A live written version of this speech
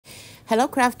Hello,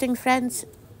 crafting friends.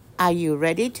 Are you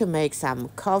ready to make some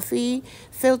coffee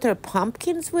filter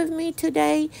pumpkins with me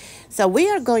today? So we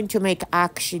are going to make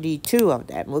actually two of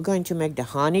them. We're going to make the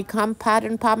honeycomb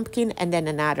pattern pumpkin and then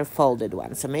another folded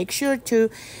one. So make sure to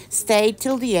stay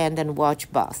till the end and watch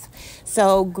both.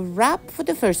 So grab for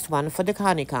the first one, for the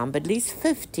honeycomb, at least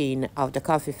 15 of the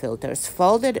coffee filters,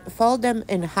 fold them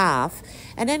in half,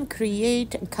 and then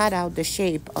create and cut out the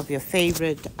shape of your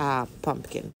favorite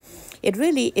pumpkin. It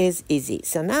really is easy.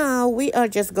 So now we are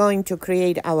just going to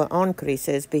create our own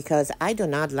creases because I do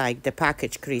not like the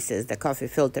package creases the coffee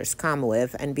filters come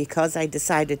with. And because I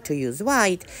decided to use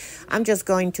white, I'm just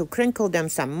going to crinkle them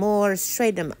some more,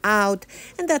 straight them out,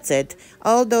 and that's it.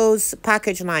 All those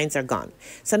package lines are gone.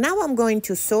 So now I'm going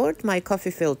to sort my coffee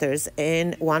filters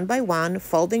in one by one,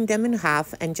 folding them in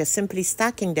half and just simply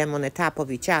stacking them on the top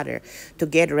of each other to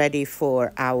get ready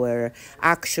for our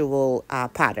actual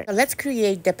pattern. So let's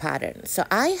create the pattern. So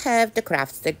I have the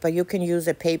craft stick, but you can use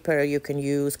a paper, you can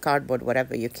use cardboard,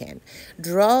 whatever you can.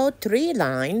 Draw 3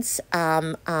 lines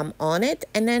on it,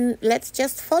 and then let's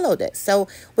just follow this. So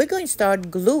we're going to start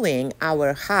gluing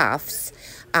our halves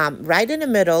right in the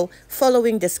middle,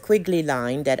 following the squiggly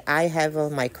line that I have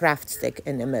on my craft stick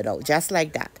in the middle, just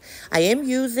like that. I am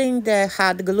using the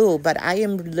hot glue, but I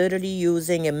am literally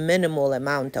using a minimal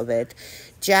amount of it,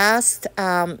 just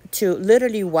to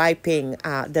literally wiping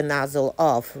the nozzle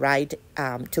off, right,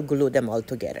 to glue them all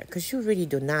together, because you really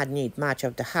do not need much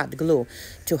of the hot glue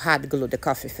to hot glue the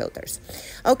coffee filters.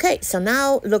 Okay, so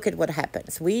now look at what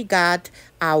happens. We got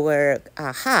our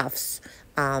halves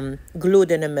glued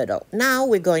in the middle. Now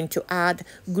we're going to add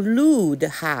glued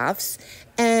halves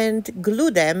and glue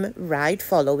them right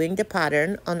following the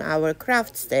pattern on our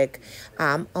craft stick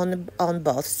on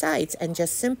both sides, and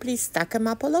just simply stack them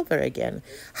up all over again.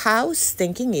 How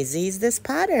stinking easy is this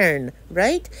pattern,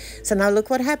 right? So now look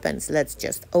what happens. Let's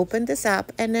just open this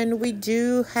up, and then we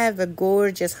do have a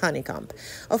gorgeous honeycomb.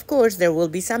 Of course, there will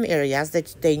be some areas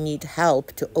that they need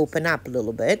help to open up a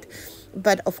little bit,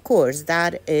 but of course,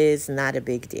 that is not a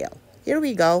big deal. Here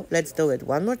we go. Let's do it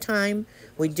one more time.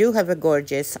 We do have a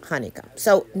gorgeous honeycomb.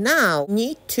 So now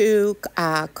need to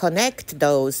connect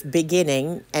those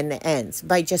beginning and ends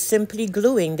by just simply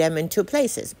gluing them in 2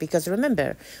 places. Because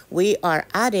remember, we are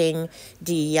adding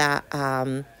the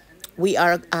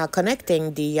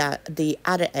connecting the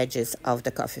other edges of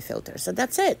the coffee filter. So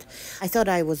that's it. I thought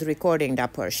I was recording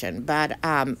that portion, but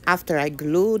after I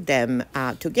glued them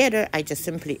together, I just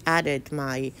simply added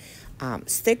my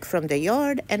stick from the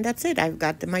yard, and that's it. I've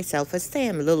got myself a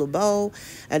stem, a little bow,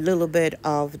 a little bit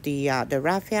of the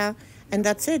raffia, and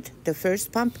that's it. The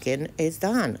first pumpkin is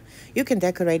done. You can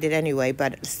decorate it anyway,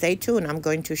 but stay tuned. I'm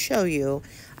going to show you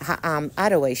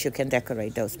other ways you can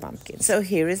decorate those pumpkins. So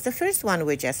here is the first one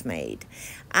we just made.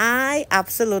 I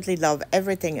absolutely love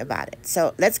everything about it.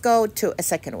 So let's go to a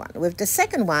second one. With the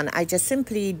second one, I just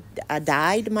simply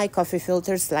dyed my coffee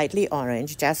filter slightly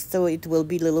orange, just so it will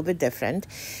be a little bit different.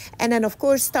 And then, of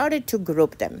course, started to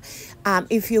group them.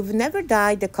 If you've never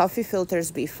dyed the coffee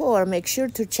filters before, make sure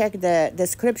to check the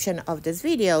description of this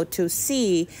video to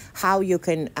see how you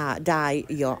can dye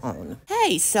your own.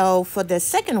 Hey, so for the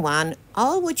second one,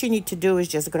 all what you need to do is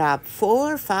just grab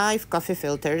 4 or 5 coffee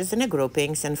filters in a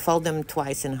groupings and fold them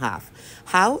twice in half.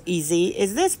 How easy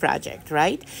is this project,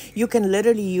 right? You can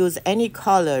literally use any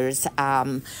colors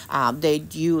that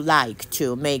you like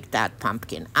to make that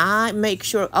pumpkin. I make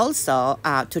sure also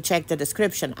to check the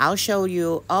description. I'll show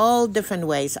you all different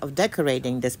ways of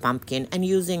decorating this pumpkin and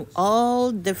using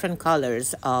all different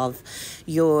colors of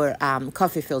your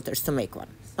coffee filters to make one.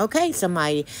 Okay, so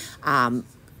my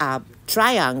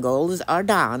triangles are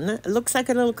done. Looks like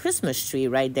a little Christmas tree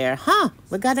right there.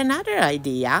 We got another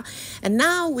idea. And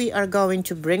now we are going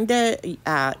to bring the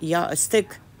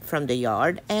stick from the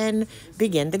yard and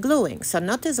begin the gluing. So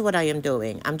notice what I am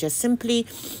doing. I'm just simply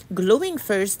gluing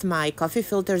first my coffee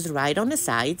filters right on the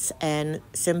sides and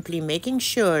simply making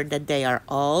sure that they are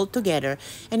all together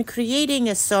and creating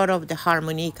a sort of the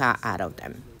harmonica out of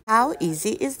them. How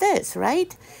easy is this,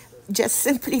 right? Just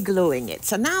simply gluing it.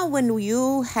 So now when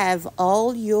you have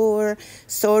all your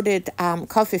sorted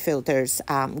coffee filters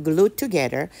glued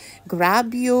together,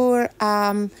 grab your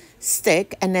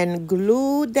stick and then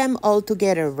glue them all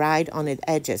together right on the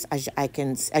edges, as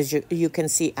you can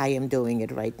see I am doing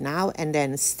it right now, and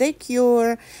then stick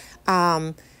your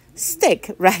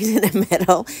stick right in the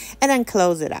middle and then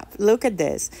close it up. Look at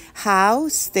this. How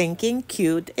stinking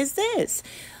cute is this?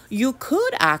 You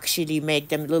could actually make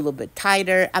them a little bit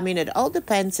tighter. I mean, it all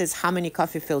depends is how many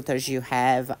coffee filters you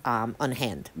have on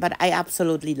hand. But I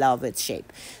absolutely love its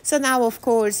shape. So now, of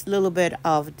course, a little bit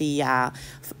of the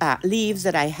leaves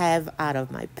that I have out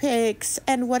of my picks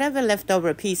and whatever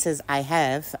leftover pieces I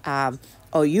have.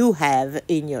 Or you have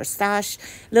in your stash,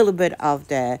 a little bit of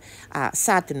the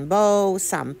satin bow,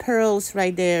 some pearls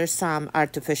right there, some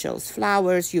artificial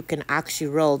flowers. You can actually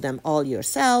roll them all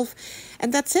yourself.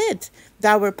 And that's it.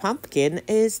 Our pumpkin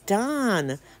is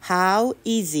done. How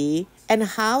easy and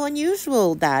how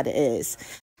unusual that is.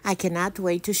 I cannot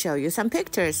wait to show you some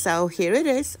pictures. So here it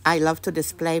is. I love to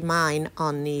display mine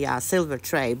on the silver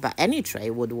tray, but any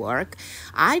tray would work.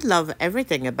 I love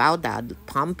everything about that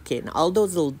pumpkin. All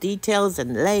those little details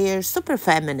and layers, super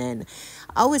feminine.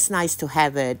 Always nice to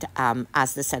have it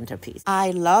as the centerpiece.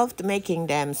 I loved making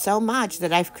them so much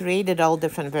that I've created all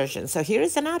different versions. So here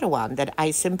is another one that I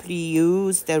simply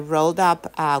use the rolled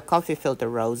up coffee filter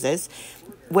roses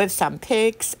with some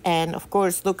picks, and of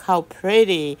course, look how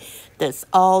pretty this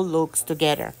all looks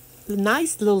together.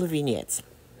 Nice little vignettes.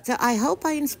 So I hope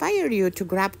I inspire you to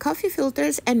grab coffee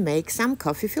filters and make some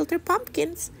coffee filter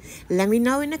pumpkins. Let me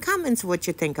know in the comments what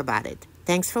you think about it.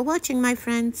 Thanks for watching, my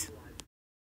friends.